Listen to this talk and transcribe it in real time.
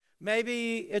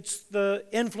Maybe it's the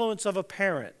influence of a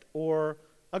parent or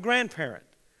a grandparent.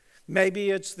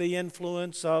 Maybe it's the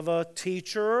influence of a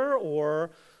teacher or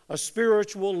a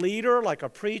spiritual leader like a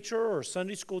preacher or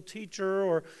Sunday school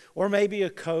teacher or maybe a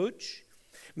coach.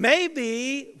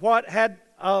 Maybe what had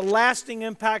a lasting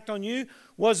impact on you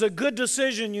was a good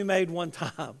decision you made one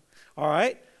time, all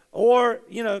right? Or,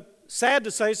 sad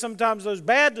to say, sometimes those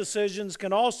bad decisions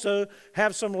can also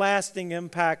have some lasting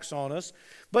impacts on us.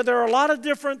 But there are a lot of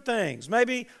different things.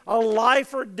 Maybe a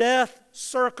life or death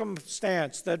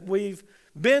circumstance that we've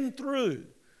been through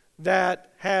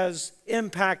that has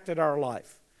impacted our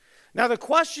life. Now the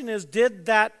question is, did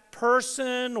that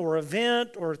person or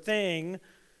event or thing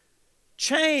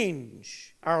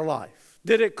change our life?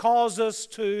 Did it cause us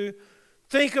to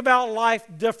think about life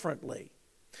differently?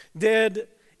 Did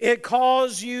it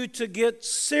cause you to get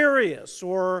serious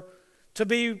or to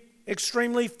be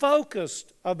extremely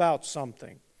focused about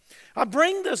something? I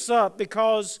bring this up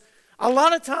because a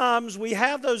lot of times we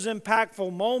have those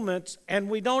impactful moments and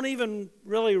we don't even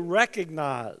really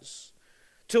recognize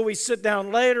till we sit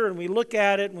down later and we look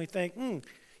at it and we think,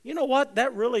 you know what,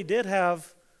 that really did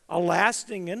have a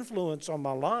lasting influence on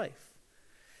my life.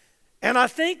 And I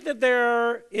think that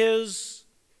there is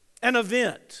an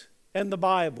event in the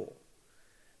Bible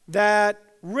that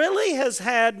really has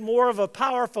had more of a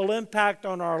powerful impact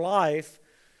on our life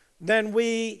than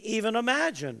we even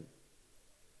imagine.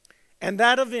 And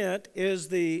that event is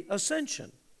the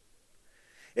Ascension.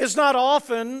 It's not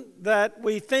often that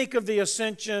we think of the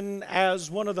Ascension as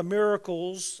one of the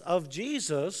miracles of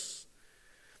Jesus,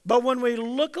 but when we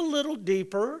look a little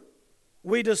deeper,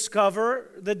 we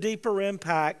discover the deeper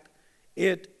impact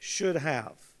it should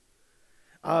have.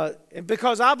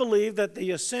 Because I believe that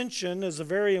the Ascension is a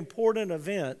very important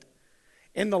event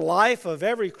in the life of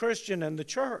every Christian in the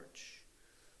church.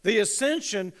 The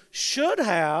Ascension should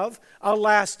have a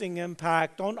lasting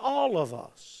impact on all of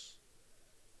us.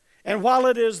 And while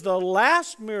it is the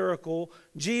last miracle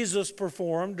Jesus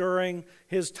performed during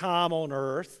his time on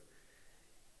earth,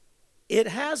 it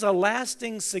has a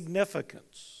lasting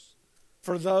significance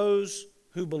for those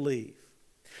who believe.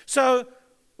 So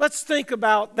let's think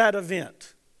about that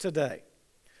event today.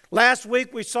 Last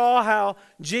week we saw how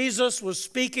Jesus was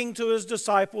speaking to his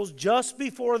disciples just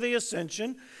before the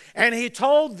Ascension, and he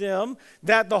told them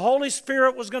that the Holy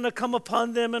Spirit was going to come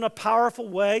upon them in a powerful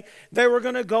way. They were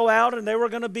going to go out and they were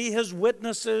going to be his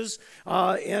witnesses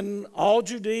in all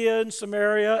Judea and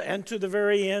Samaria and to the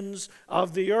very ends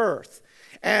of the earth.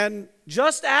 And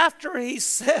just after he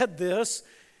said this,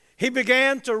 he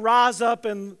began to rise up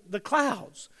in the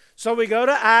clouds. So we go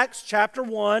to Acts chapter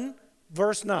 1,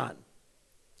 verse 9.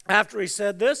 After he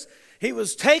said this, he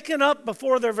was taken up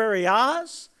before their very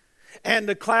eyes, and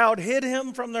the cloud hid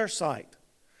him from their sight.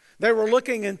 They were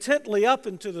looking intently up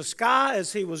into the sky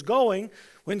as he was going,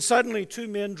 when suddenly two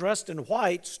men dressed in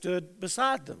white stood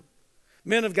beside them.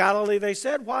 Men of Galilee, they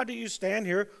said, why do you stand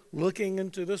here looking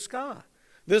into the sky?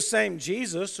 This same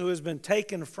Jesus who has been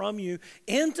taken from you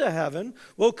into heaven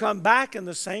will come back in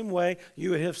the same way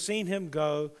you have seen him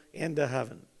go into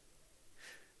heaven.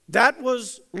 That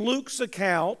was Luke's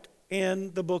account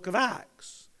in the book of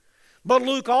Acts. But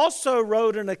Luke also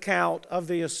wrote an account of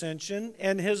the Ascension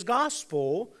in his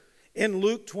gospel in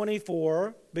Luke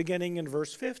 24, beginning in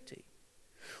verse 50.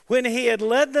 When he had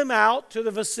led them out to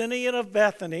the vicinity of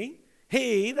Bethany,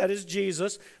 he, that is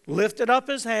Jesus, lifted up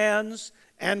his hands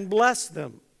and blessed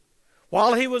them.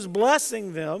 While he was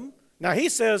blessing them, now he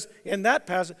says in that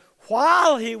passage,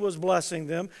 while he was blessing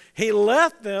them, he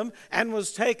left them and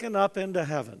was taken up into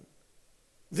heaven.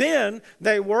 Then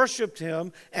they worshiped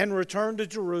him and returned to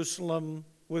Jerusalem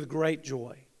with great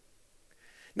joy.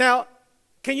 Now,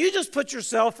 can you just put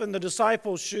yourself in the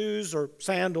disciples' shoes or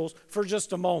sandals for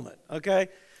just a moment, okay?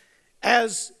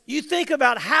 As you think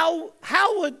about how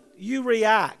would you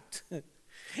react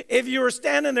if you were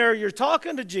standing there, you're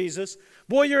talking to Jesus,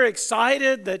 boy, you're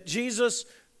excited that Jesus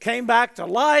came back to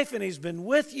life and he's been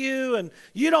with you and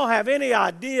you don't have any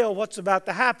idea what's about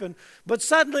to happen. But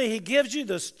suddenly he gives you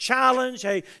this challenge.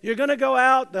 Hey, you're going to go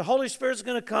out. The Holy Spirit's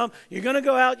going to come. You're going to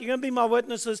go out. You're going to be my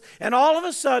witnesses. And all of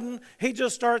a sudden he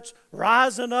just starts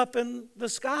rising up in the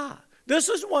sky. This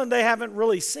is one they haven't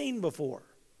really seen before.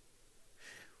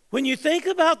 When you think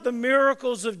about the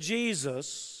miracles of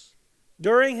Jesus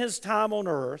during his time on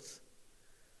earth,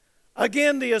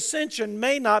 again, the Ascension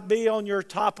may not be on your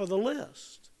top of the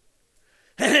list.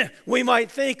 We might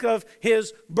think of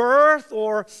his birth,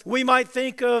 or we might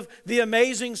think of the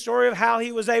amazing story of how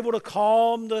he was able to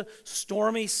calm the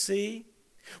stormy sea.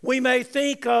 We may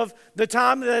think of the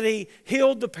time that he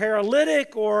healed the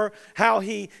paralytic, or how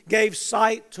he gave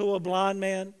sight to a blind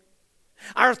man.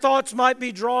 Our thoughts might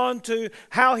be drawn to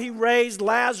how he raised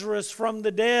Lazarus from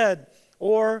the dead,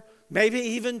 or maybe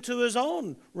even to his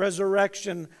own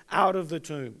resurrection out of the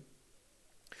tomb.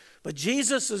 But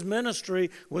Jesus'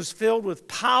 ministry was filled with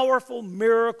powerful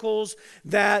miracles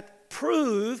that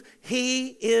prove he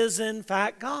is in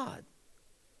fact God.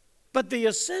 But the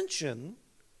ascension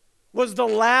was the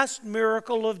last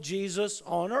miracle of Jesus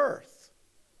on earth.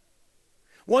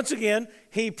 Once again,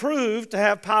 he proved to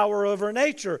have power over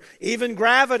nature. Even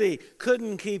gravity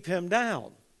couldn't keep him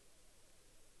down.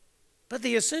 But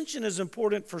the ascension is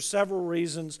important for several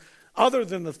reasons other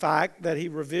than the fact that he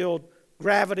revealed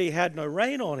gravity had no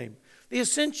reign on him. The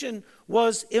ascension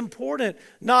was important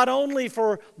not only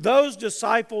for those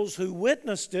disciples who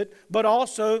witnessed it, but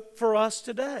also for us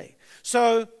today.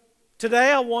 So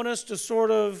today I want us to sort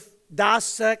of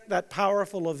dissect that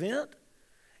powerful event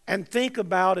and think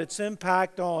about its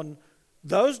impact on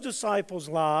those disciples'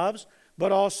 lives,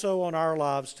 but also on our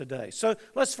lives today. So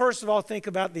let's first of all think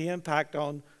about the impact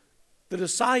on the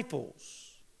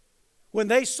disciples. When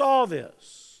they saw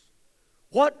this,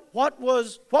 what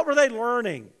were they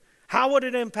learning? How would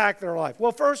it impact their life?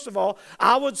 Well, first of all,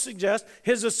 I would suggest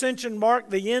his ascension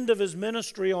marked the end of his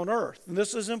ministry on earth. And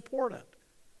this is important.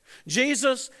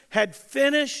 Jesus had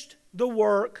finished the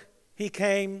work he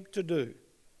came to do.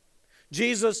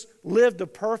 Jesus lived a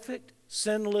perfect,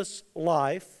 sinless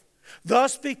life,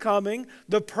 thus becoming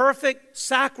the perfect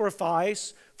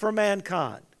sacrifice for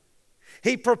mankind.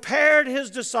 He prepared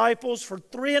his disciples for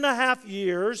 3.5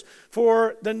 years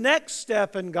for the next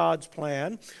step in God's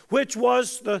plan, which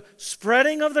was the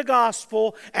spreading of the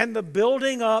gospel and the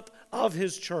building up of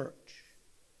his church.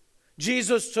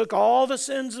 Jesus took all the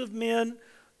sins of men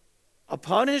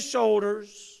upon his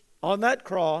shoulders on that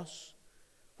cross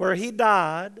where he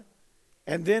died,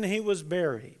 and then he was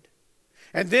buried.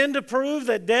 And then to prove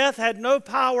that death had no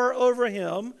power over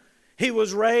him, he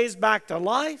was raised back to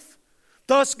life,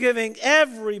 thus giving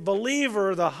every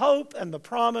believer the hope and the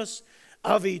promise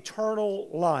of eternal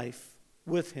life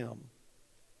with him.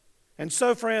 And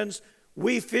so, friends,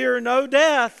 we fear no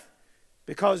death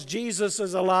because Jesus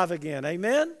is alive again.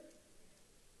 Amen?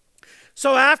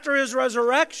 So after his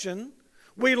resurrection,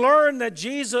 we learn that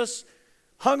Jesus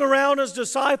hung around his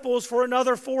disciples for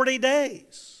another 40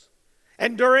 days.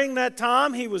 And during that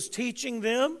time, he was teaching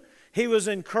them, he was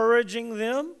encouraging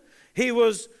them, he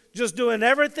was just doing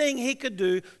everything he could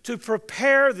do to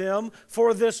prepare them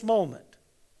for this moment.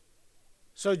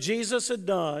 So Jesus had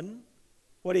done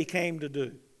what he came to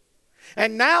do.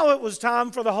 And now it was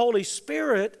time for the Holy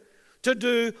Spirit to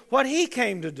do what he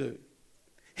came to do.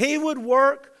 He would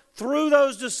work through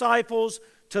those disciples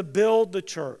to build the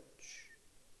church.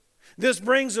 This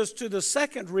brings us to the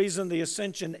second reason the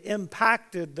ascension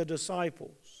impacted the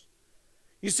disciples.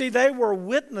 You see, they were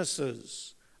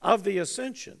witnesses of the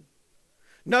ascension.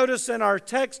 Notice in our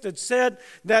text it said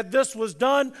that this was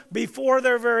done before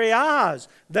their very eyes.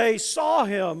 They saw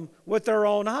him with their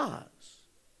own eyes.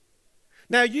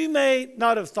 Now, you may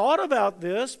not have thought about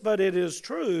this, but it is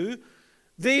true.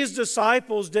 These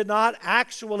disciples did not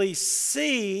actually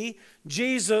see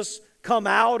Jesus come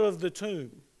out of the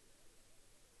tomb.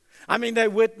 I mean, they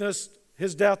witnessed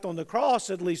his death on the cross,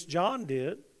 at least John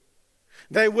did.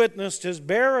 They witnessed his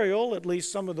burial, at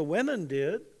least some of the women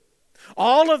did.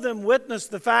 All of them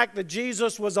witnessed the fact that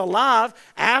Jesus was alive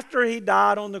after he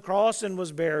died on the cross and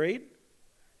was buried.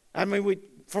 I mean,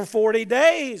 for 40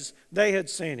 days they had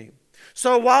seen him.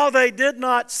 So while they did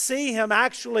not see him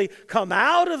actually come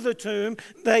out of the tomb,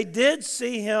 they did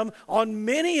see him on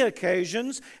many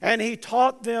occasions, and he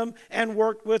taught them and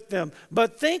worked with them.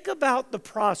 But think about the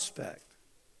prospect.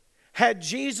 Had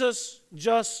Jesus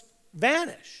just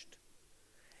vanished?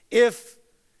 If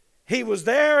he was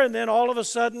there and then all of a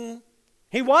sudden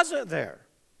he wasn't there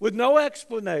with no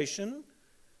explanation,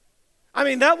 I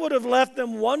mean, that would have left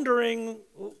them wondering,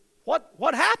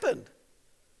 what happened?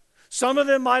 Some of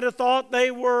them might have thought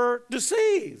they were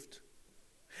deceived.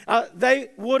 They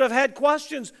would have had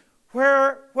questions.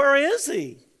 Where is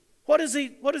he? What is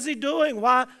he doing?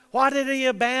 Why did he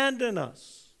abandon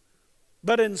us?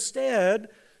 But instead,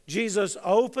 Jesus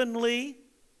openly,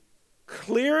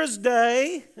 clear as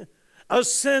day,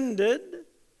 ascended.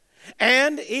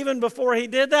 And even before he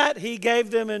did that, he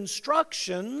gave them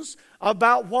instructions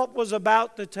about what was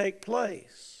about to take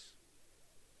place.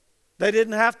 They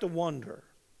didn't have to wonder.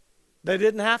 They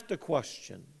didn't have to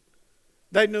question.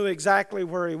 They knew exactly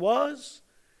where he was,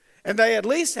 and they at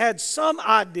least had some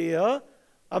idea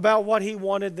about what he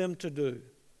wanted them to do.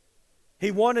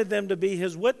 He wanted them to be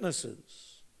his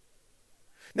witnesses.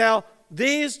 Now,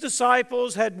 these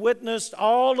disciples had witnessed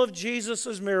all of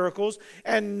Jesus' miracles,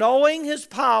 and knowing his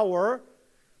power,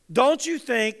 don't you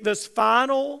think this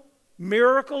final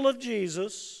miracle of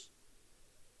Jesus,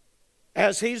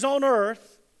 as he's on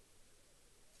earth,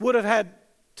 would have had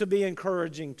to be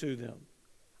encouraging to them?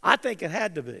 I think it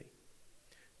had to be.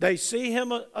 They see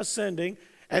him ascending,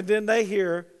 and then they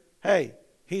hear, hey,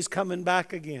 he's coming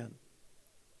back again.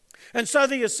 And so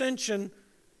the ascension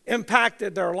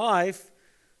impacted their life,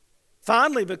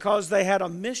 finally, because they had a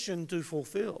mission to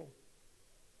fulfill.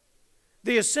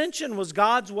 The ascension was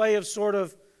God's way of sort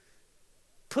of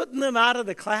putting them out of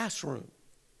the classroom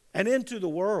and into the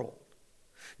world.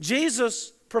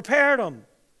 Jesus prepared them.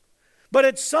 But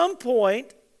at some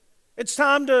point, it's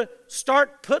time to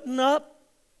start putting up,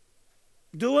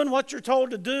 doing what you're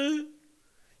told to do.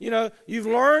 You know, you've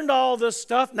learned all this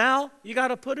stuff. Now you got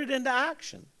to put it into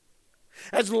action.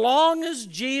 As long as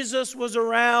Jesus was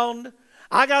around,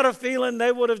 I got a feeling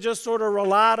they would have just sort of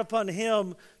relied upon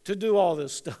him to do all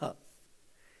this stuff.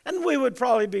 And we would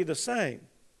probably be the same.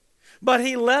 But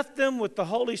he left them with the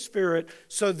Holy Spirit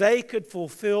so they could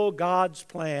fulfill God's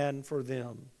plan for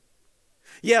them.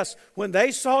 Yes, when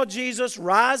they saw Jesus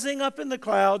rising up in the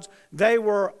clouds, they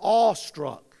were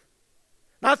awestruck.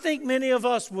 And I think many of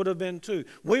us would have been too.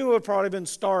 We would have probably been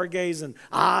stargazing,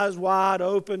 eyes wide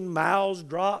open, mouths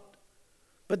dropped.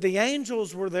 But the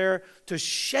angels were there to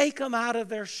shake them out of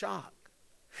their shock.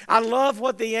 I love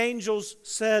what the angels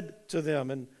said to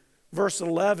them in verse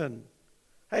 11.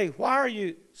 Hey, why are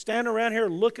you standing around here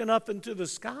looking up into the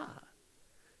sky?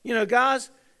 You know, guys,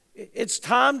 it's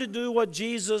time to do what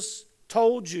Jesus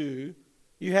told you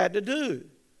had to do.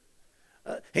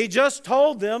 He just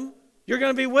told them, you're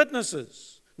going to be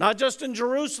witnesses, not just in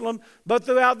Jerusalem, but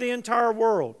throughout the entire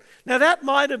world. Now, that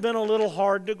might have been a little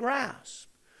hard to grasp,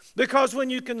 because when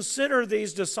you consider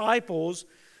these disciples,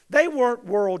 they weren't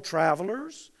world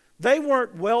travelers. They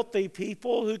weren't wealthy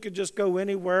people who could just go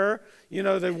anywhere,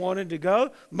 they wanted to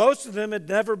go. Most of them had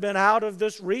never been out of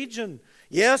this region.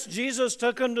 Yes, Jesus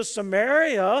took them to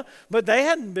Samaria, but they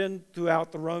hadn't been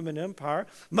throughout the Roman Empire.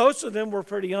 Most of them were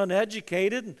pretty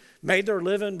uneducated and made their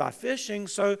living by fishing.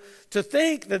 So to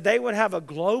think that they would have a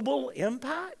global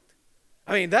impact,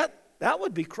 I mean, that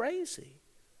would be crazy.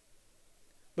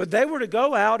 But they were to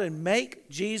go out and make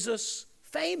Jesus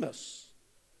famous.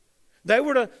 They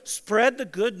were to spread the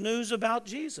good news about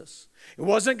Jesus. It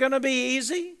wasn't going to be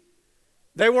easy.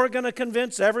 They weren't going to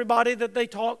convince everybody that they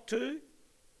talked to.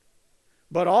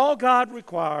 But all God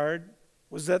required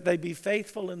was that they be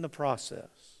faithful in the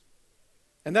process.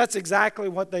 And that's exactly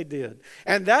what they did.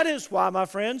 And that is why, my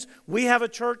friends, we have a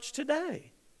church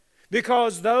today.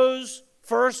 Because those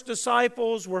first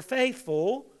disciples were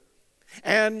faithful,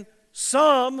 and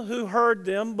some who heard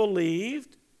them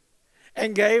believed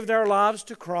and gave their lives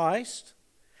to Christ,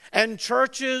 and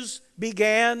churches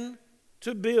began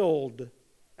to build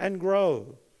and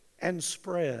grow and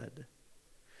spread.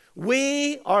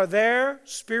 We are their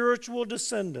spiritual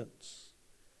descendants.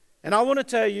 And I want to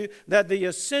tell you that the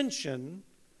ascension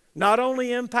not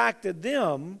only impacted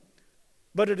them,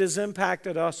 but it has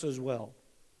impacted us as well.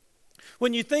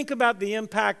 When you think about the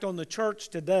impact on the church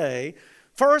today,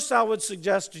 first I would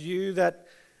suggest to you that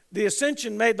the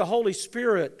ascension made the Holy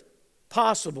Spirit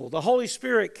possible. The Holy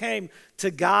Spirit came to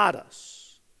guide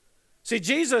us. See,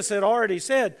 Jesus had already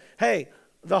said, hey,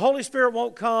 the Holy Spirit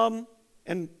won't come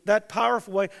in that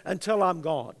powerful way until I'm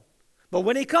gone. But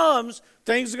when he comes,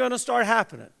 things are going to start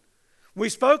happening. We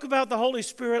spoke about the Holy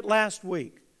Spirit last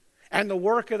week and the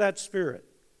work of that Spirit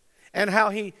and how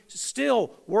he's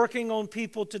still working on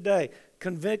people today,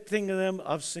 convicting them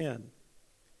of sin.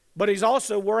 But he's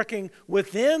also working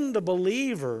within the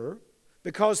believer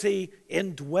because he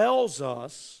indwells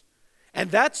us,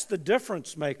 and that's the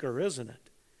difference maker, isn't it?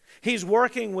 He's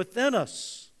working within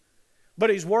us, but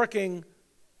he's working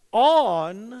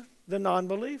on the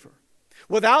non-believer.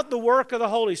 Without the work of the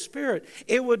Holy Spirit,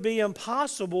 it would be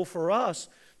impossible for us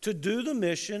to do the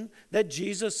mission that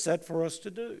Jesus set for us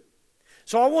to do.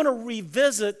 So I want to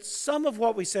revisit some of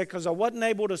what we said because I wasn't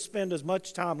able to spend as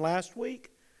much time last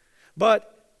week.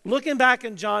 But looking back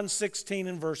in John 16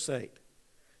 and verse 8,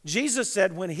 Jesus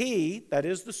said when he, that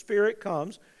is the Spirit,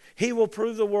 comes, he will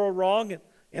prove the world wrong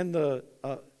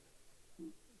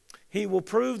he will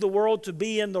prove the world to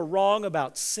be in the wrong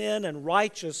about sin and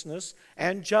righteousness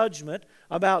and judgment,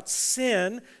 about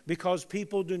sin because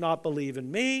people do not believe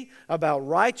in me, about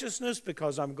righteousness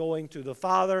because I'm going to the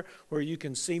Father where you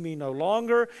can see me no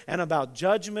longer, and about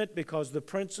judgment because the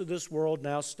prince of this world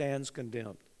now stands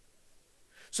condemned.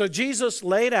 So Jesus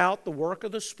laid out the work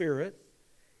of the Spirit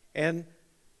and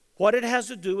what it has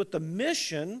to do with the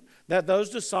mission that those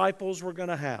disciples were going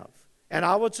to have. And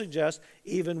I would suggest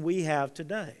even we have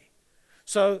today.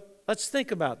 So let's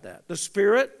think about that. The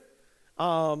Spirit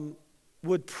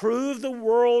would prove the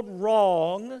world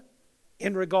wrong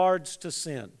in regards to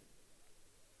sin.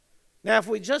 Now, if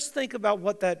we just think about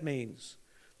what that means,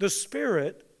 the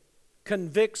Spirit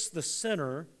convicts the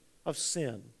sinner of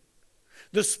sin.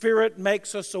 The Spirit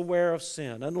makes us aware of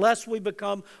sin. Unless we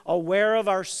become aware of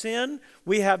our sin,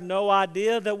 we have no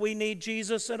idea that we need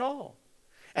Jesus at all.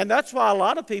 And that's why a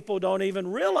lot of people don't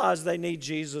even realize they need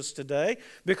Jesus today,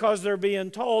 because they're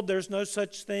being told there's no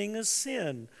such thing as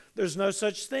sin. There's no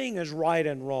such thing as right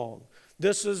and wrong.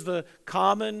 This is the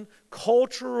common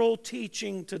cultural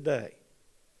teaching today.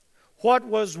 What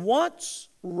was once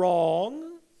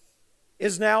wrong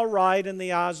is now right in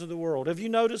the eyes of the world. Have you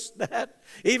noticed that?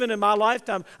 Even in my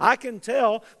lifetime, I can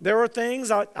tell there are things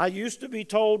I used to be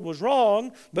told was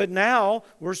wrong, but now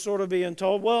we're sort of being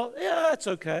told, well, yeah, that's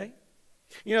okay.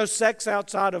 You know, sex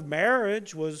outside of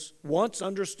marriage was once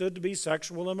understood to be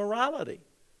sexual immorality.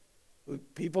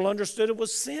 People understood it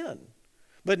was sin,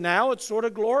 but now it's sort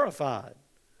of glorified.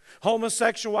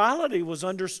 Homosexuality was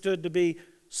understood to be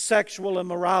sexual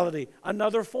immorality,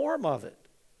 another form of it.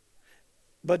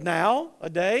 But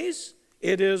nowadays,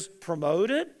 it is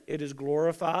promoted, it is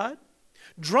glorified.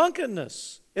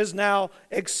 Drunkenness is now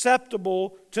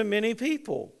acceptable to many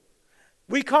people.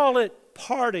 We call it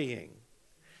partying,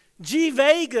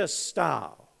 G-Vegas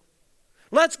style.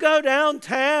 Let's go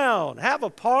downtown, have a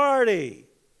party,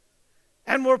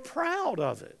 and we're proud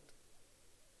of it.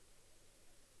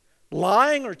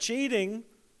 Lying or cheating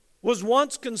was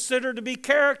once considered to be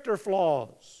character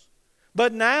flaws.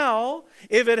 But now,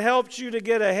 if it helps you to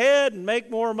get ahead and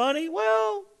make more money,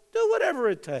 well, do whatever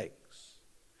it takes.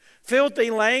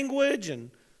 Filthy language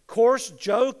and coarse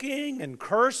joking and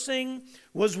cursing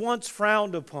was once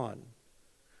frowned upon.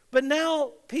 But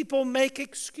now people make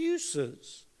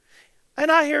excuses.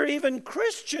 And I hear even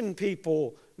Christian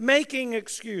people making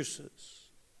excuses.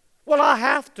 Well, I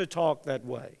have to talk that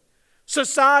way.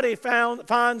 Society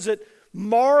finds it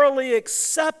morally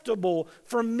acceptable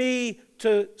for me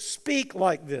to speak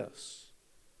like this.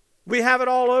 We have it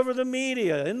all over the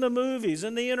media, in the movies,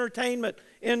 in the entertainment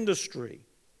industry.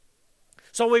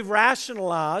 So we've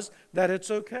rationalized that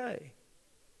it's okay.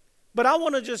 But I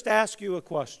want to just ask you a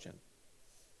question.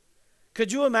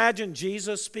 Could you imagine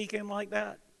Jesus speaking like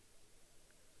that?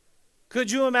 Could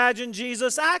you imagine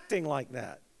Jesus acting like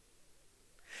that?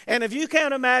 And if you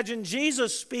can't imagine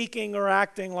Jesus speaking or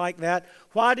acting like that,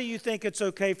 why do you think it's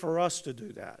okay for us to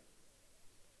do that?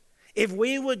 If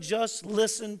we would just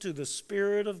listen to the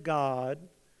Spirit of God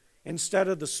instead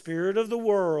of the spirit of the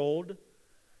world,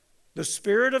 the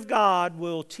Spirit of God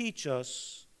will teach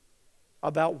us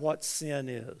about what sin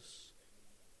is.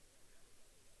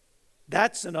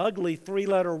 That's an ugly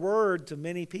three-letter word to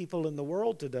many people in the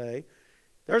world today.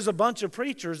 There's a bunch of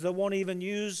preachers that won't even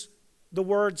use the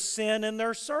word sin in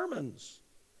their sermons.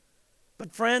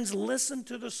 But friends, listen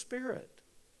to the Spirit.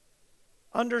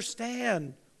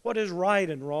 Understand what is right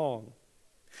and wrong.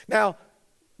 Now,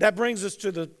 that brings us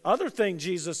to the other thing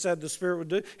Jesus said the Spirit would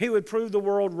do. He would prove the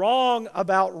world wrong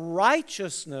about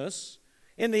righteousness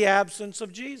in the absence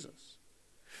of Jesus.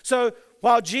 So,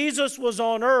 while Jesus was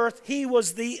on earth, He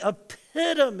was the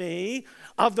epitome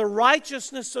of the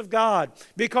righteousness of God,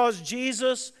 because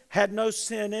Jesus had no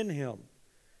sin in Him.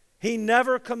 He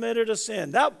never committed a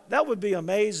sin. That would be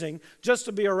amazing, just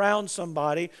to be around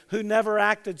somebody who never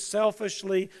acted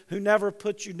selfishly, who never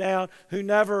put you down, who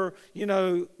never,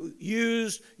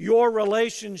 used your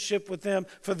relationship with them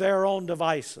for their own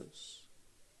devices.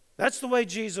 That's the way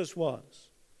Jesus was.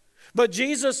 But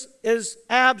Jesus is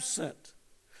absent.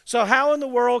 So how in the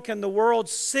world can the world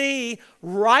see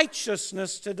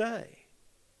righteousness today?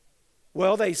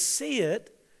 Well, they see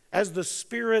it as the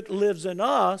Spirit lives in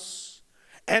us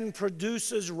and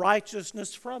produces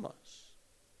righteousness from us.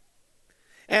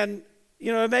 And,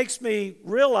 it makes me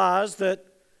realize that,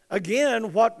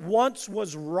 again, what once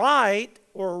was right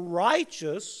or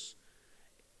righteous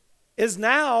is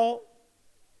now,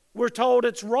 we're told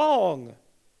it's wrong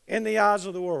in the eyes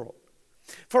of the world.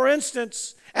 For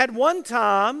instance, at one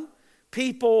time,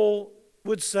 people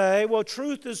would say, well,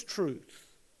 truth is truth.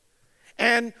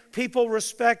 And people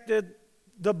respected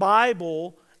the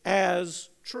Bible as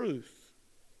truth.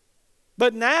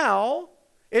 But now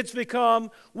it's become,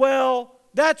 well,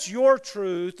 that's your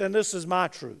truth and this is my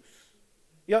truth.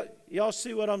 Y'all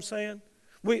see what I'm saying?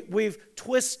 We've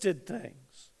twisted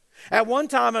things. At one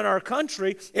time in our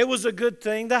country, it was a good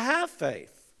thing to have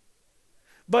faith.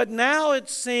 But now it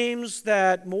seems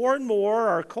that more and more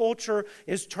our culture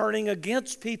is turning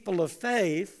against people of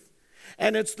faith.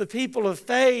 And it's the people of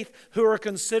faith who are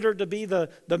considered to be the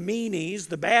meanies,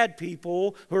 the bad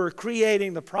people who are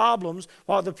creating the problems,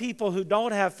 while the people who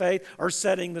don't have faith are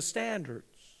setting the standards,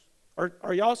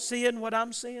 Are y'all seeing what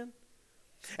I'm seeing?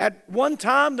 At one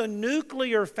time, the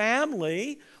nuclear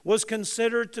family was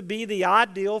considered to be the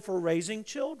ideal for raising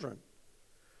children.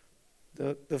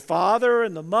 The father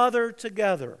and the mother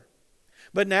together.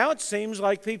 But now it seems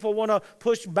like people want to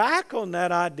push back on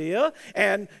that idea.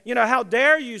 And, how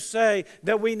dare you say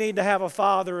that we need to have a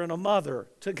father and a mother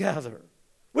together?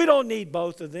 We don't need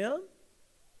both of them.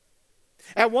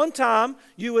 At one time,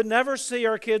 you would never see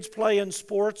our kids playing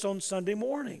sports on Sunday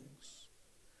mornings.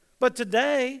 But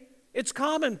today, it's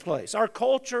commonplace. Our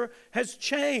culture has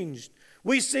changed.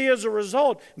 We see as a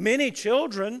result many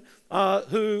children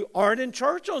who aren't in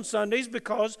church on Sundays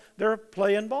because they're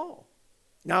playing ball.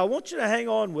 Now, I want you to hang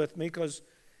on with me because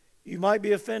you might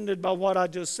be offended by what I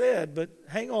just said, but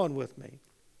hang on with me.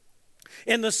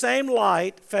 In the same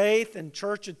light, faith and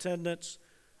church attendance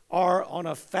are on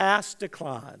a fast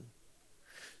decline.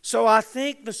 So I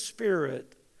think the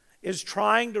Spirit is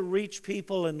trying to reach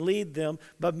people and lead them,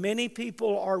 but many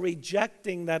people are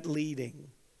rejecting that leading.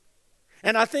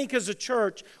 And I think as a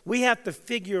church, we have to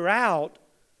figure out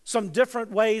some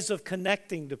different ways of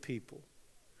connecting to people.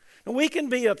 And we can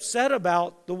be upset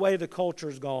about the way the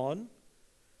culture's gone,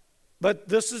 but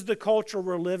this is the culture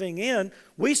we're living in.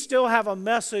 We still have a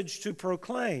message to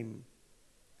proclaim.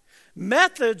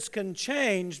 Methods can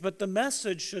change, but the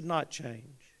message should not change.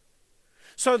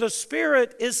 So the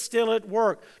Spirit is still at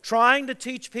work, trying to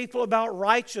teach people about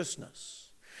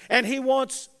righteousness. And He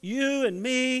wants you and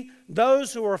me,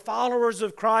 those who are followers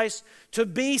of Christ, to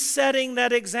be setting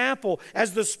that example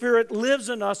as the Spirit lives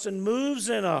in us and moves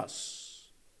in us.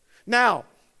 Now,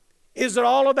 is it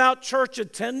all about church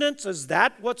attendance? Is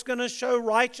that what's going to show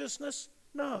righteousness?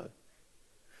 No.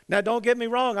 Now, don't get me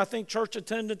wrong. I think church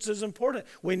attendance is important.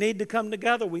 We need to come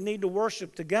together. We need to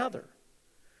worship together.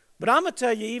 But I'm going to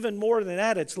tell you, even more than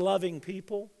that, it's loving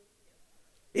people.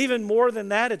 Even more than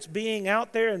that, it's being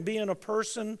out there and being a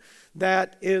person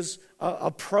that is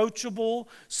approachable,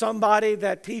 somebody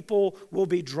that people will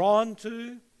be drawn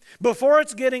to. Before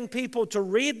it's getting people to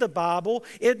read the Bible,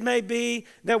 it may be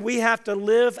that we have to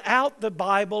live out the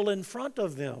Bible in front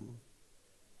of them.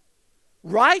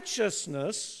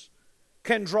 Righteousness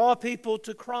can draw people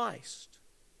to Christ.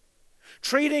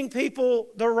 Treating people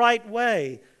the right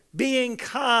way, being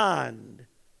kind,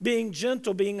 being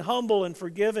gentle, being humble and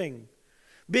forgiving,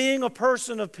 being a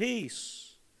person of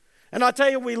peace. And I tell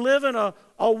you, we live in a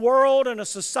world and a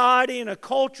society and a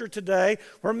culture today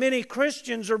where many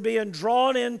Christians are being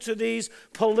drawn into these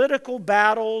political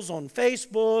battles on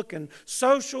Facebook and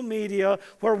social media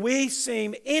where we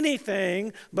seem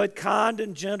anything but kind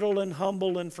and gentle and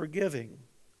humble and forgiving.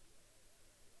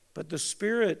 But the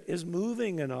Spirit is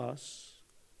moving in us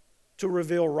to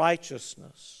reveal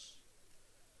righteousness.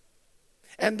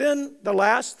 And then the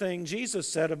last thing Jesus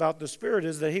said about the Spirit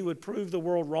is that He would prove the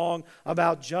world wrong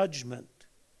about judgment.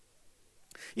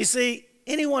 You see,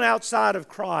 anyone outside of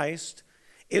Christ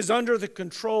is under the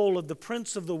control of the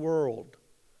prince of the world.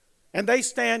 And they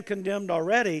stand condemned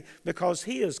already because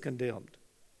he is condemned.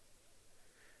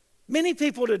 Many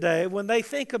people today, when they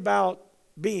think about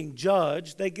being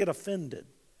judged, they get offended.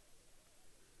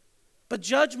 But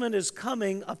judgment is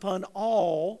coming upon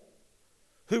all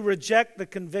who reject the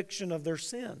conviction of their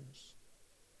sins.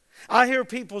 I hear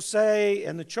people say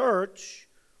in the church,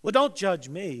 well, don't judge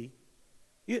me.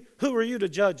 Who are you to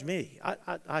judge me?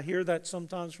 I hear that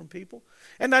sometimes from people.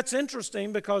 And that's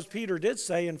interesting because Peter did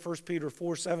say in 1 Peter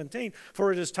 4:17,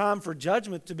 for it is time for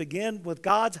judgment to begin with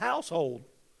God's household.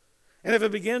 And if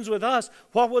it begins with us,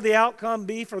 what will the outcome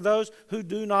be for those who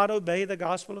do not obey the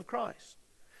gospel of Christ?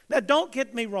 Now, don't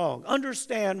get me wrong.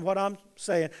 Understand what I'm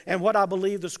saying and what I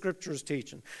believe the Scripture is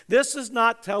teaching. This is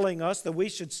not telling us that we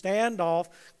should stand off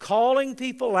calling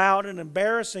people out and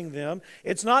embarrassing them.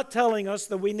 It's not telling us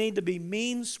that we need to be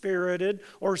mean-spirited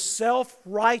or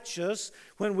self-righteous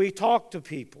when we talk to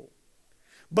people.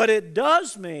 But it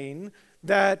does mean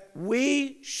that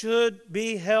we should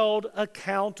be held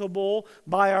accountable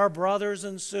by our brothers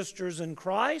and sisters in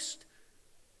Christ.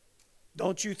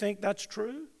 Don't you think that's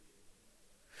true?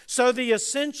 So the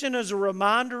ascension is a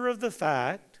reminder of the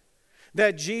fact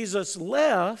that Jesus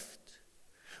left,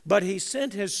 but He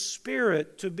sent His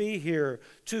Spirit to be here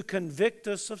to convict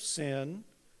us of sin,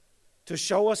 to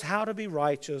show us how to be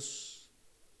righteous,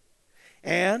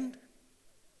 and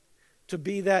to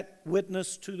be that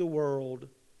witness to the world.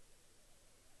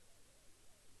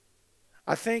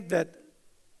 I think that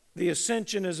the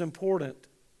ascension is important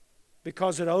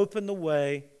because it opened the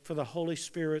way for the Holy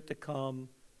Spirit to come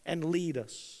and lead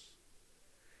us.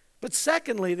 But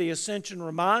secondly, the ascension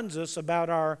reminds us about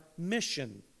our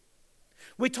mission.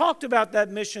 We talked about that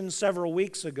mission several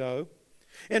weeks ago.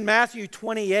 In Matthew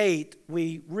 28,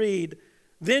 we read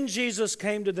Then Jesus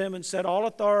came to them and said, all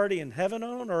authority in heaven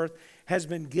and on earth has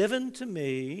been given to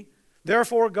me.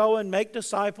 Therefore go and make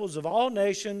disciples of all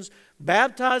nations,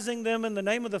 baptizing them in the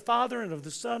name of the Father and of the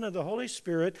Son and of the Holy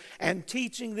Spirit, and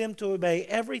teaching them to obey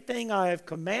everything I have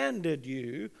commanded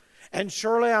you. And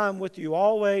surely I am with you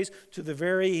always to the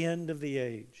very end of the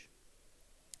age.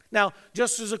 Now,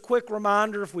 just as a quick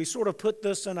reminder, if we sort of put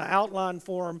this in an outline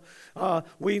form,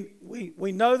 we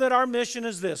know that our mission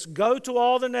is this: go to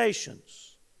all the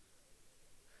nations,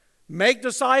 make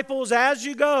disciples as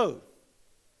you go,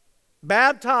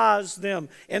 baptize them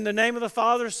in the name of the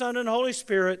Father, Son, and Holy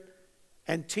Spirit,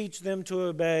 and teach them to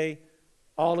obey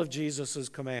all of Jesus'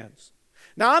 commands.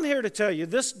 Now, I'm here to tell you,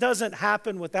 this doesn't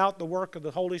happen without the work of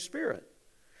the Holy Spirit.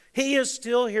 He is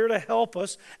still here to help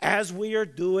us as we are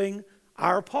doing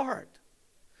our part.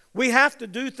 We have to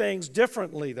do things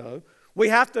differently, though. We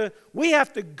have to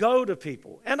go to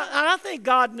people. And I think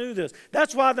God knew this.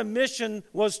 That's why the mission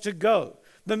was to go.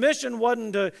 The mission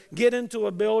wasn't to get into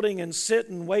a building and sit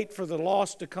and wait for the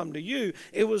lost to come to you.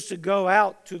 It was to go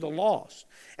out to the lost.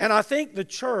 And I think the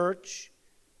church,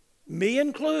 me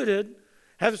included,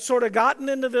 have sort of gotten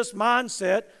into this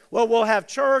mindset, well, we'll have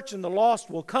church and the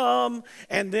lost will come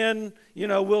and then,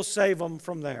 we'll save them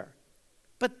from there.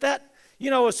 But that,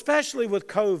 especially with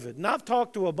COVID, and I've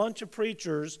talked to a bunch of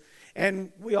preachers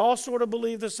and we all sort of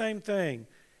believe the same thing.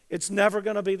 It's never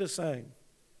going to be the same.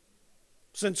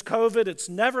 Since COVID, it's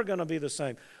never going to be the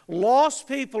same. Lost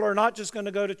people are not just going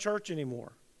to go to church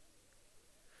anymore.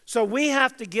 So we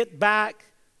have to get back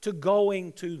to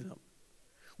going to them.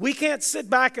 We can't sit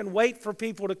back and wait for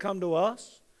people to come to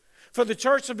us. For the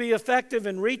church to be effective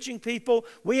in reaching people,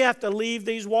 we have to leave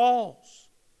these walls.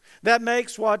 That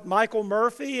makes what Michael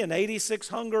Murphy and 86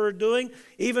 Hunger are doing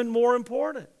even more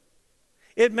important.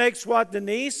 It makes what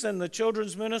Denise and the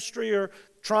children's ministry are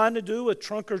trying to do with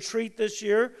Trunk or Treat this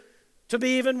year to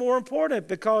be even more important,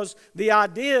 because the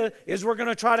idea is we're going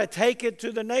to try to take it to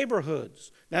the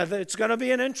neighborhoods. Now, it's going to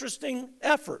be an interesting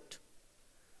effort,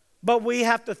 but we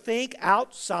have to think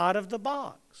outside of the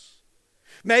box.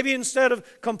 Maybe instead of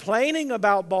complaining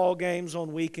about ball games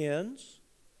on weekends,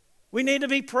 we need to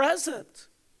be present.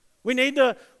 We need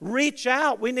to reach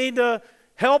out. We need to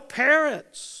help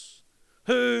parents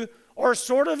who are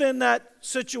sort of in that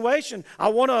situation. I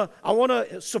want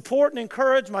to support and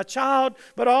encourage my child,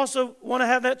 but also want to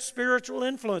have that spiritual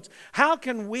influence. How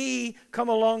can we come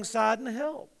alongside and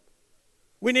help?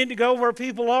 We need to go where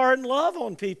people are and love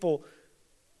on people.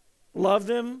 Love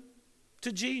them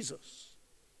to Jesus.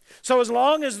 So as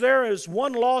long as there is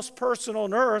one lost person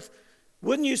on earth,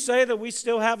 wouldn't you say that we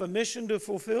still have a mission to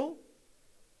fulfill?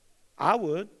 I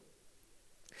would.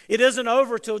 It isn't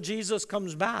over till Jesus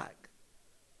comes back.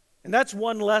 And that's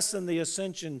one lesson the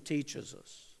ascension teaches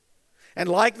us. And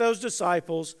like those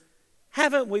disciples,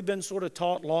 haven't we been sort of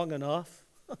taught long enough?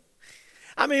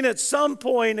 I mean, at some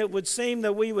point it would seem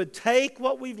that we would take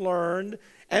what we've learned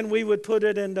and we would put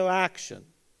it into action.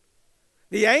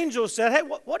 The angel said, hey,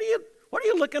 what are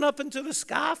you looking up into the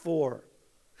sky for?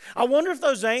 I wonder if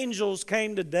those angels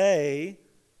came today,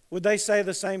 would they say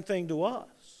the same thing to us?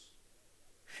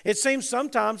 It seems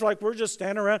sometimes like we're just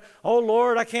standing around, oh,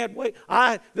 Lord, I can't wait.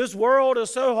 This world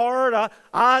is so hard.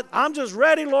 I'm just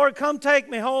ready, Lord. Come take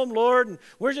me home, Lord. And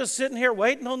we're just sitting here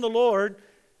waiting on the Lord,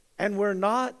 and we're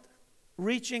not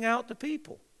reaching out to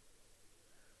people.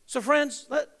 So, friends,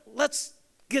 let's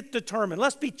get determined.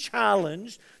 Let's be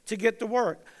challenged to get to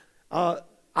work.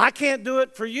 I can't do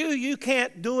it for you. You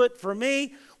can't do it for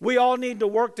me. We all need to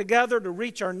work together to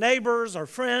reach our neighbors, our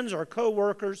friends, our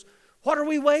co-workers. What are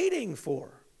we waiting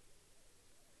for?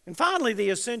 And finally,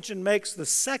 the ascension makes the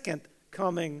second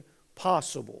coming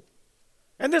possible.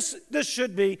 And this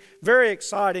should be very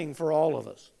exciting for all of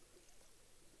us.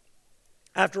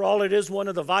 After all, it is one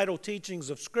of the vital teachings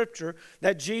of Scripture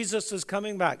that Jesus is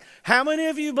coming back. How many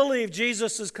of you believe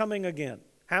Jesus is coming again?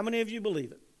 How many of you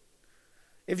believe it?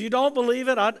 If you don't believe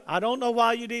it, I don't know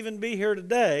why you'd even be here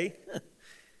today,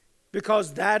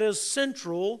 because that is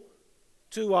central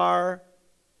to our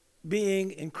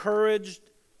being encouraged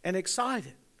and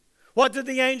excited. What did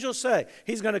the angel say?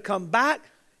 He's going to come back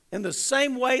in the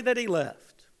same way that he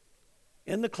left,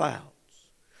 in the clouds.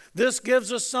 This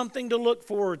gives us something to look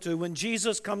forward to. When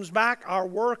Jesus comes back, our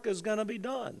work is going to be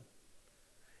done.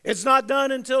 It's not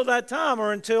done until that time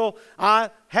or until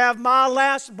I have my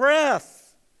last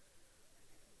breath.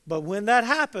 But when that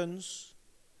happens,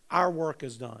 our work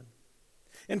is done.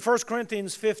 In 1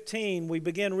 Corinthians 15, we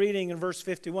begin reading in verse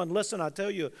 51. Listen, I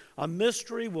tell you, a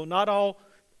mystery. Will not all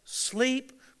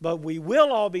sleep, but we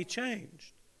will all be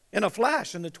changed. in a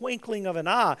flash, in the twinkling of an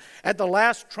eye, at the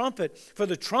last trumpet. For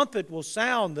the trumpet will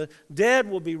sound, the dead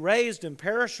will be raised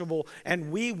imperishable,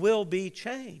 and we will be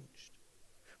changed.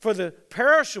 For the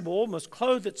perishable must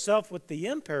clothe itself with the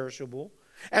imperishable,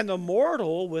 and the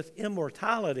mortal with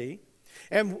immortality.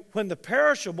 And when the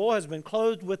perishable has been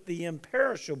clothed with the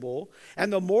imperishable,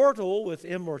 and the mortal with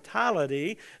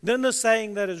immortality, then the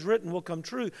saying that is written will come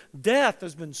true. Death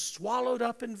has been swallowed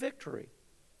up in victory.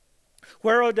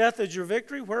 Where, O death, is your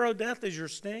victory? Where, O death, is your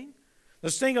sting? The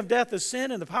sting of death is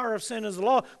sin, and the power of sin is the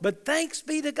law. But thanks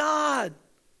be to God,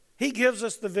 He gives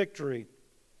us the victory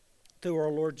through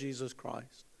our Lord Jesus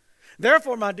Christ.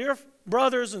 Therefore, my dear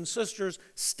brothers and sisters,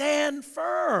 stand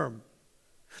firm.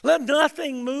 Let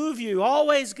nothing move you.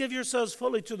 Always give yourselves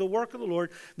fully to the work of the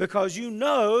Lord, because you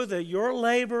know that your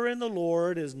labor in the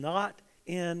Lord is not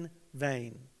in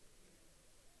vain.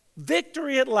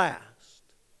 Victory at last.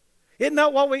 Isn't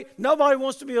that what nobody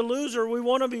wants to be a loser. We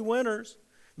want to be winners.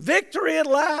 Victory at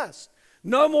last.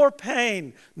 No more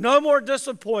pain. No more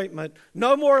disappointment.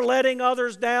 No more letting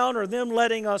others down or them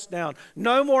letting us down.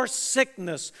 No more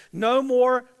sickness. No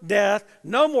more death.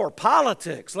 No more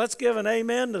politics. Let's give an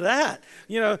amen to that.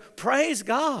 Praise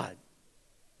God.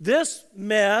 This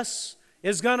mess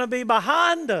is going to be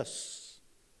behind us.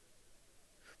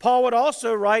 Paul would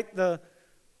also write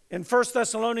in 1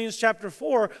 Thessalonians chapter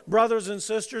 4, brothers and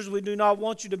sisters, we do not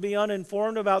want you to be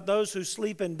uninformed about those who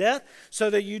sleep in death, so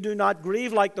that you do not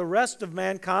grieve like the rest of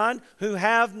mankind who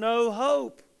have no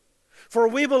hope. For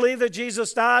we believe that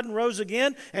Jesus died and rose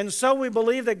again, and so we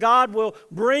believe that God will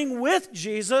bring with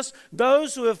Jesus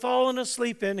those who have fallen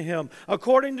asleep in Him.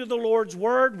 According to the Lord's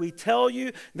word, we tell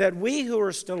you that we who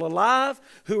are still alive,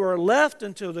 who are left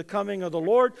until the coming of the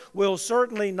Lord, will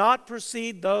certainly not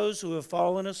precede those who have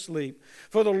fallen asleep.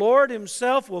 For the Lord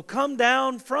Himself will come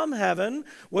down from heaven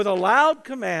with a loud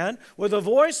command, with the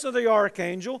voice of the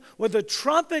archangel, with the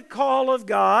trumpet call of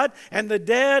God, and the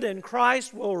dead in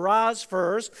Christ will rise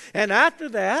first. And after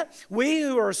that, we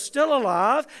who are still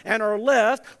alive and are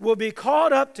left will be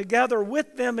caught up together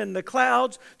with them in the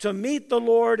clouds to meet the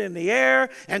Lord in the air,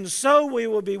 and so we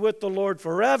will be with the Lord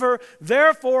forever.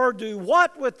 Therefore, do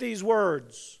what with these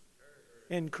words?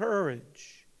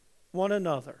 Encourage one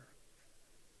another.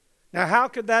 Now, how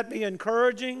could that be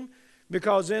encouraging?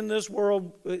 Because in this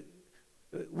world,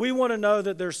 we want to know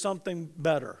that there's something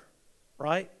better,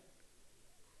 right?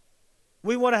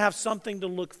 We want to have something to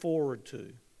look forward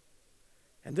to.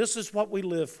 And this is what we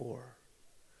live for.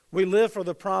 We live for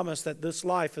the promise that this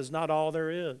life is not all there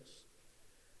is.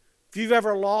 If you've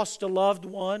ever lost a loved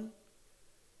one,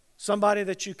 somebody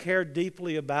that you cared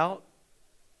deeply about,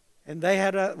 and they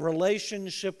had a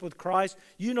relationship with Christ,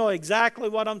 you know exactly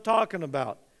what I'm talking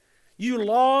about. You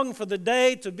long for the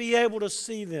day to be able to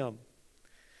see them.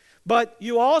 But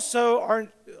you also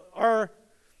are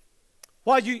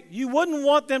while you wouldn't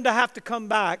want them to have to come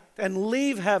back and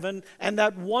leave heaven and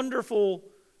that wonderful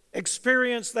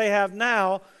experience they have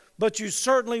now, but you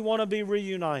certainly want to be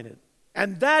reunited.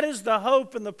 And that is the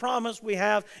hope and the promise we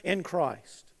have in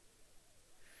Christ.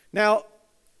 Now,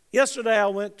 yesterday I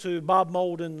went to Bob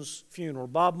Molden's funeral.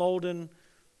 Bob Molden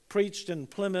preached in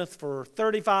Plymouth for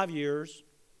 35 years.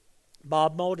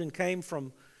 Bob Molden came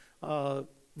from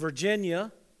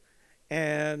Virginia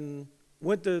and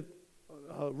went to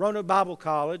Roanoke Bible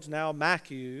College, now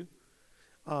MACU,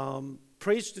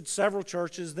 preached at several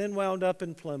churches, then wound up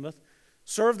in Plymouth,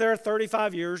 served there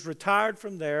 35 years, retired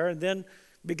from there, and then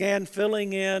began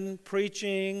filling in,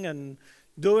 preaching, and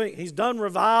he's done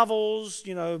revivals,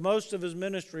 most of his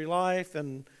ministry life.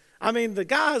 And I mean, the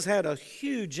guy's had a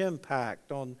huge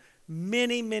impact on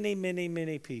many, many, many,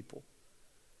 many people.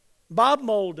 Bob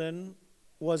Molden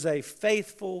was a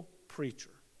faithful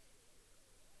preacher.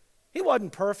 He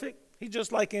wasn't perfect. He's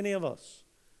just like any of us.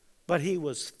 But he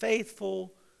was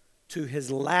faithful to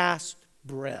his last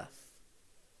breath.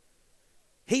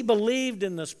 He believed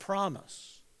in this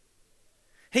promise.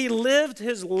 He lived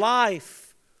his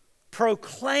life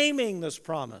proclaiming this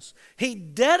promise. He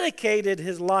dedicated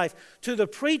his life to the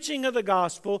preaching of the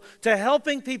gospel, to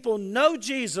helping people know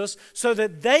Jesus so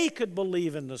that they could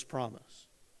believe in this promise.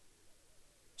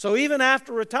 So even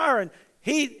after retiring,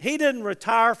 he didn't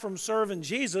retire from serving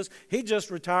Jesus. He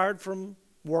just retired from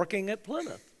working at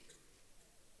Plymouth.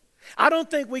 I don't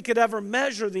think we could ever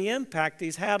measure the impact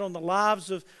he's had on the lives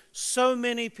of so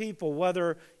many people,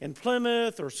 whether in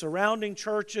Plymouth or surrounding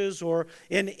churches or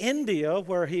in India,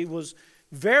 where he was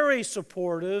very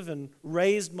supportive and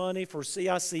raised money for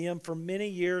CICM for many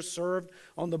years, served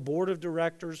on the board of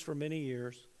directors for many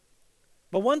years.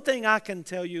 But one thing I can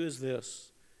tell you is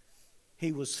this: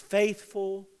 he was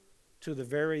faithful to the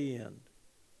very end.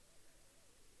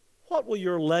 What will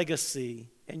your legacy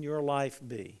in your life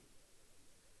be?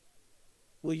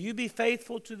 Will you be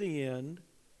faithful to the end?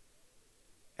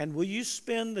 And will you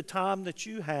spend the time that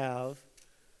you have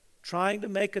trying to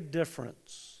make a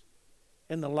difference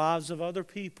in the lives of other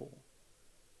people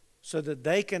so that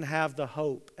they can have the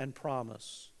hope and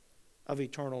promise of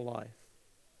eternal life?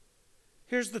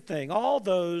 Here's the thing. All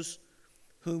those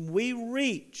whom we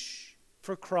reach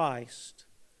for Christ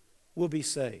will be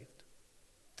saved.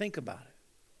 Think about it.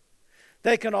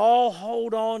 They can all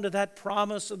hold on to that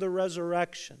promise of the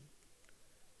resurrection.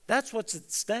 That's what's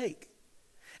at stake.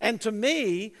 And to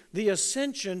me, the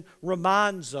ascension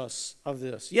reminds us of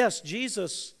this. Yes,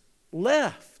 Jesus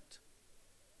left,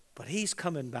 but He's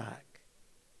coming back.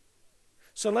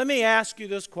 So let me ask you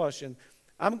this question.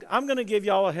 I'm going to give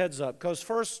y'all a heads up, because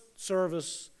first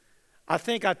service, I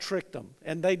think I tricked them,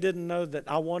 and they didn't know that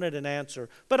I wanted an answer.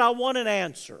 But I want an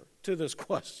answer to this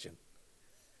question.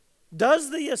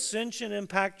 Does the ascension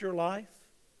impact your life?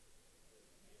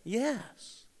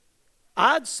 Yes.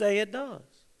 I'd say it does.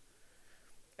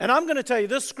 And I'm going to tell you,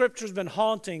 this scripture's been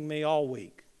haunting me all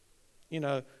week. You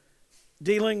know,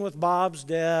 dealing with Bob's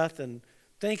death and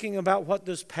thinking about what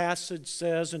this passage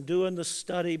says and doing the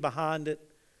study behind it.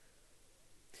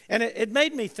 And it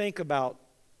made me think about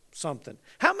something.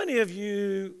 How many of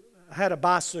you had a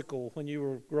bicycle when you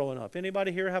were growing up?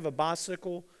 Anybody here have a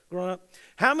bicycle growing up?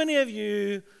 How many of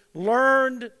you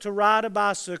learned to ride a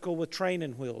bicycle with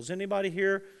training wheels? Anybody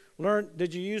here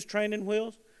did you use training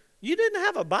wheels? You didn't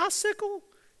have a bicycle?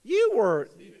 You were...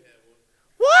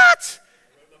 What?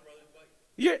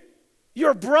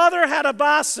 Your brother had a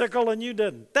bicycle and you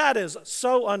didn't. That is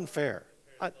so unfair.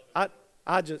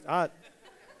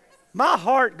 My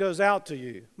heart goes out to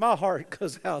you. My heart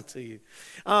goes out to you.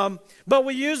 But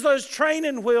we use those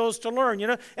training wheels to learn, you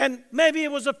know. And maybe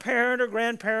it was a parent or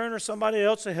grandparent or somebody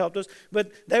else that helped us,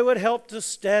 but they would help to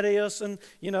steady us. And,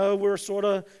 you know,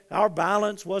 our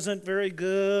balance wasn't very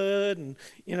good. And,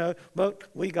 you know, but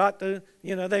we got to,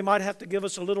 you know, they might have to give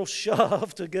us a little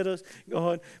shove to get us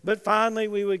going. But finally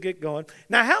we would get going.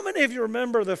 Now, how many of you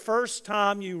remember the first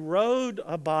time you rode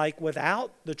a bike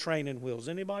without the training wheels?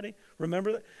 Anybody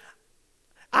remember that?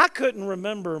 I couldn't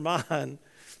remember mine.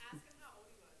 Ask him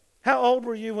How old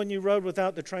were you when you rode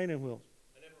without the training wheels?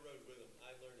 I never rode with him. I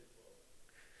learned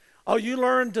at 12. Oh, you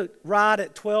learned to ride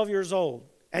at 12 years old,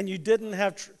 and you didn't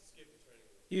have...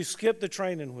 You skipped the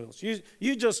training wheels.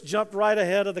 You just jumped right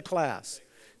ahead of the class.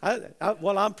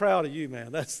 Well, I'm proud of you,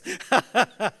 man. That's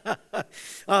but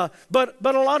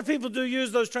a lot of people do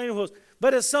use those training wheels.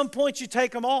 But at some point, you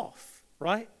take them off,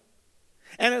 right?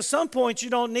 And at some point, you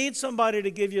don't need somebody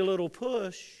to give you a little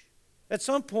push. At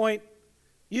some point,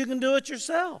 you can do it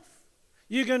yourself.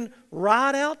 You can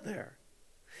ride out there.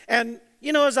 And,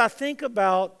 you know, as I think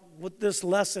about what this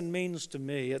lesson means to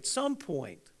me, at some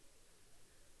point,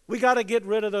 we got to get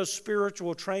rid of those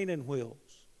spiritual training wheels.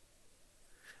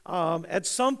 At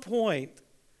some point,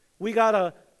 we got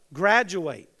to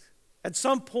graduate. At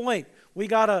some point, we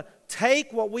got to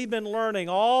take what we've been learning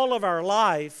all of our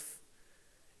life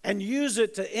and use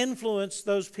it to influence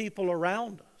those people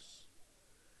around us.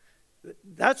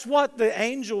 That's what the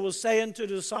angel was saying to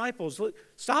the disciples. Look,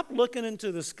 stop looking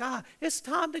into the sky. It's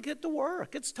time to get to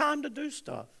work. It's time to do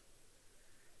stuff.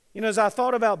 You know, as I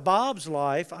thought about Bob's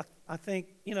life, I think,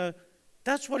 you know,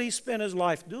 that's what he spent his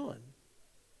life doing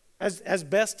as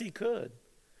best he could.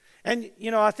 And, you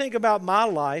know, I think about my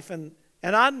life, and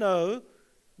I know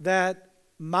that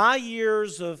my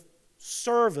years of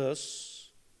service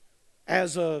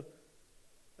as a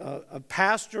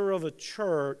pastor of a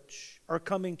church are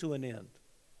coming to an end.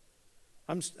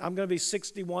 I'm going to be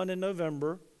 61 in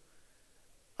November.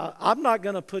 I'm not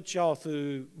going to put y'all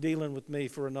through dealing with me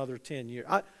for another 10 years.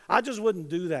 I just wouldn't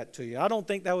do that to you. I don't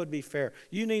think that would be fair.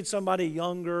 You need somebody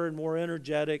younger and more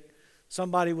energetic,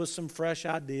 somebody with some fresh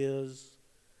ideas.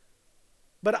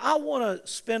 But I want to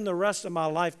spend the rest of my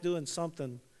life doing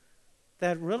something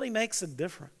that really makes a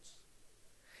difference.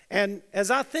 And as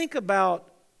I think about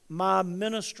my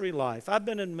ministry life, I've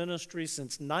been in ministry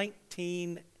since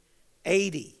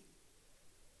 1980.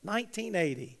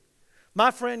 1980.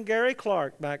 My friend Gary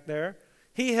Clark back there,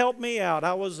 he helped me out.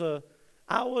 I was a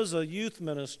youth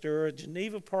minister at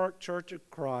Geneva Park Church of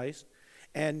Christ,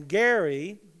 and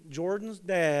Gary, Jordan's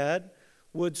dad,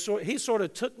 he sort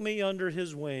of took me under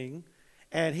his wing,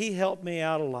 and he helped me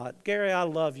out a lot. Gary, I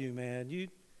love you, man.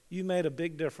 You made a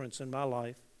big difference in my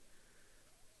life.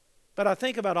 But I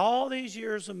think about all these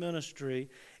years of ministry,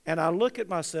 and I look at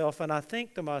myself and I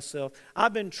think to myself,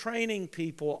 I've been training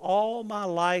people all my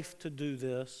life to do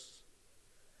this,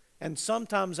 and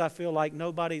sometimes I feel like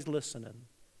nobody's listening.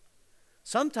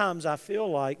 Sometimes I feel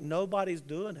like nobody's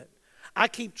doing it. I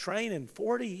keep training,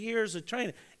 40 years of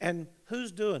training. And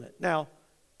who's doing it? Now,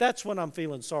 that's when I'm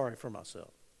feeling sorry for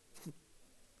myself.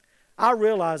 I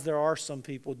realize there are some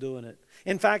people doing it.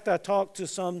 In fact, I talked to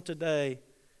some today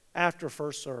after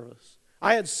first service.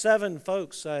 I had 7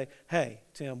 folks say, hey,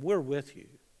 Tim, we're with you.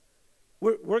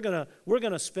 We're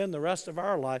gonna spend the rest of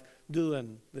our life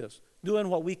doing this, doing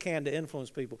what we can to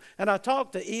influence people. And I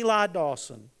talked to Eli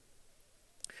Dawson.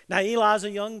 Now, Eli's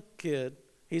a young kid.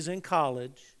 He's in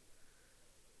college.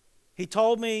 He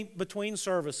told me between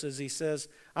services, he says,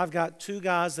 I've got 2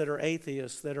 guys that are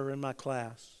atheists that are in my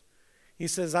class. He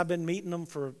says, I've been meeting them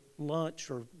for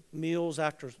lunch or meals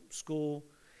after school,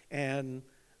 and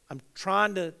I'm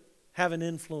trying to have an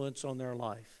influence on their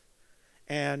life.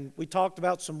 And we talked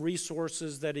about some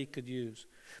resources that he could use.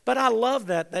 But I love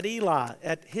that Eli,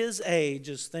 at his age,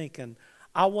 is thinking,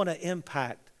 I want to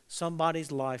impact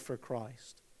somebody's life for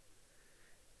Christ.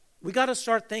 We got to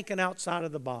start thinking outside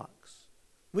of the box.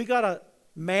 We got to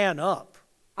man up.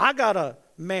 I got to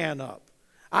man up.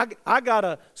 I got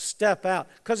to step out.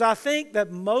 Because I think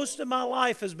that most of my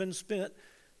life has been spent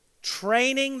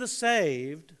training the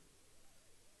saved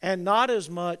and not as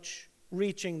much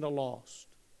reaching the lost.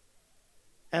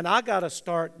 And I got to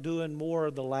start doing more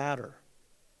of the latter.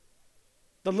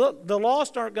 The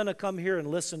lost aren't going to come here and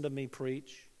listen to me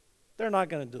preach. They're not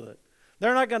going to do it.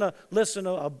 They're not going to listen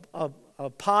to a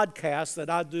podcast that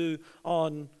I do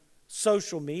on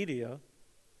social media.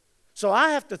 So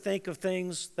I have to think of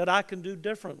things that I can do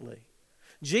differently.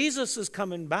 Jesus is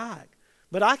coming back,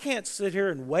 but I can't sit here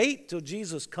and wait till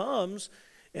Jesus comes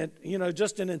and,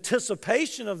 just in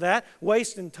anticipation of that,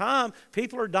 wasting time.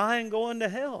 People are dying, going to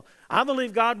hell. I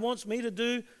believe God wants me to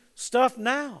do stuff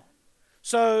now.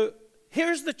 So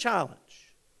here's the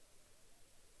challenge.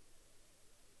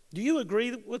 Do you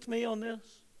agree with me on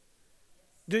this?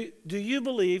 Do you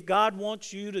believe God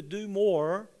wants you to do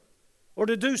more or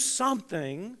to do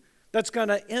something that's going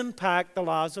to impact the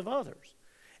lives of others?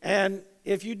 And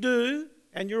if you do,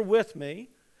 and you're with me,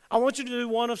 I want you to do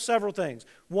one of several things.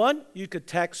 1, you could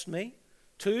text me.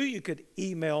 2, you could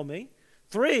email me.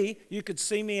 3, you could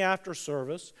see me after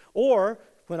service. Or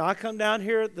when I come down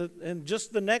here in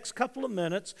just the next couple of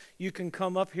minutes, you can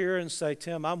come up here and say,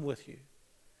 Tim, I'm with you.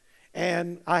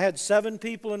 And I had 7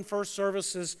 people in first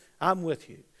services, I'm with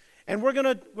you. And we're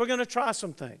gonna try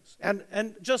some things,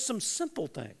 and just some simple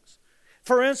things.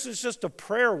 For instance, just a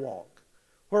prayer walk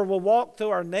where we'll walk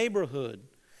through our neighborhood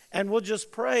and we'll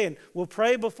just pray, and we'll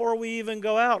pray before we even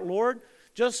go out. Lord,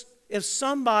 just if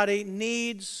somebody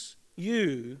needs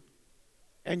you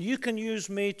and you can use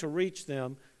me to reach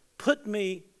them, put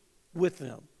me with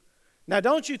them. Now,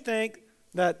 don't you think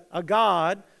that a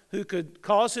God who could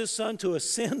cause his son to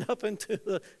ascend up into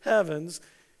the heavens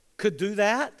could do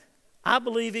that? I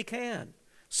believe he can.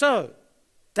 So,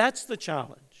 that's the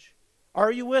challenge.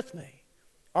 Are you with me?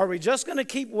 Are we just going to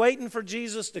keep waiting for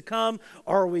Jesus to come,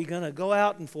 or are we going to go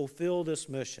out and fulfill this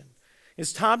mission?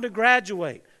 It's time to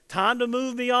graduate, time to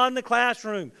move beyond the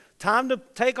classroom, time to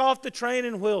take off the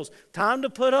training wheels, time to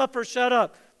put up or shut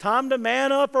up, time to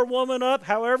man up or woman up,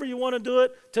 however you want to do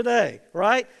it today,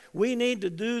 right? We need to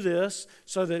do this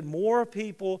so that more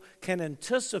people can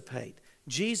anticipate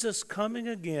Jesus coming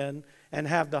again and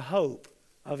have the hope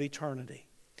of eternity.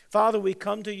 Father, we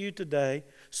come to you today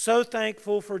so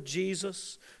thankful for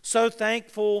Jesus, so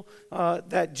thankful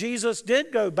that Jesus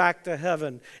did go back to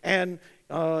heaven, and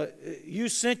you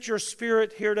sent your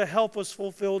Spirit here to help us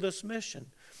fulfill this mission.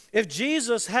 If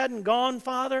Jesus hadn't gone,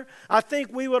 Father, I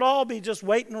think we would all be just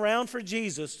waiting around for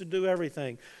Jesus to do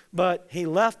everything. But he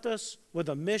left us with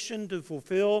a mission to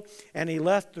fulfill, and he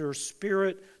left your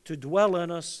Spirit to dwell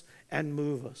in us and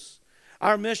move us.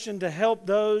 Our mission to help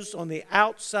those on the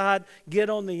outside get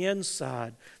on the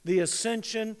inside. The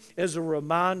ascension is a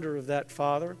reminder of that,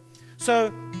 Father.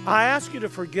 So I ask you to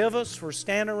forgive us for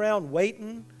standing around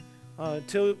waiting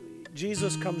until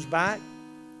Jesus comes back.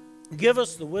 Give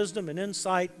us the wisdom and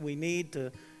insight we need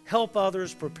to help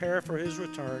others prepare for his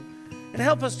return. And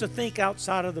help us to think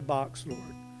outside of the box, Lord.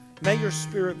 May your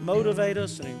Spirit motivate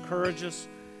us and encourage us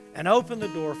and open the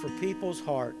door for people's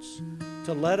hearts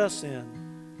to let us in,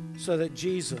 so that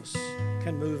Jesus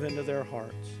can move into their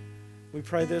hearts. We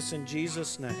pray this in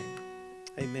Jesus' name.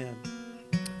 Amen.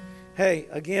 Hey,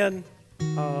 again,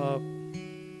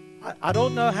 I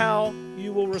don't know how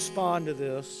you will respond to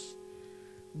this,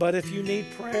 but if you need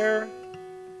prayer,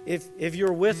 if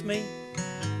you're with me,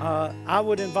 I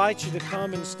would invite you to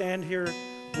come and stand here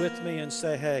with me and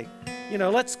say, hey,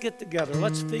 let's get together.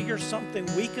 Let's figure something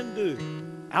we can do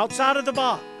outside of the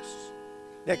box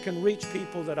that can reach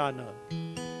people that I know.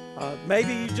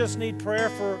 Maybe you just need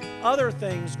prayer for other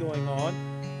things going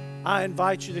on. I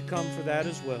invite you to come for that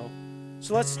as well.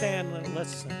 So let's stand and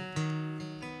let's sing.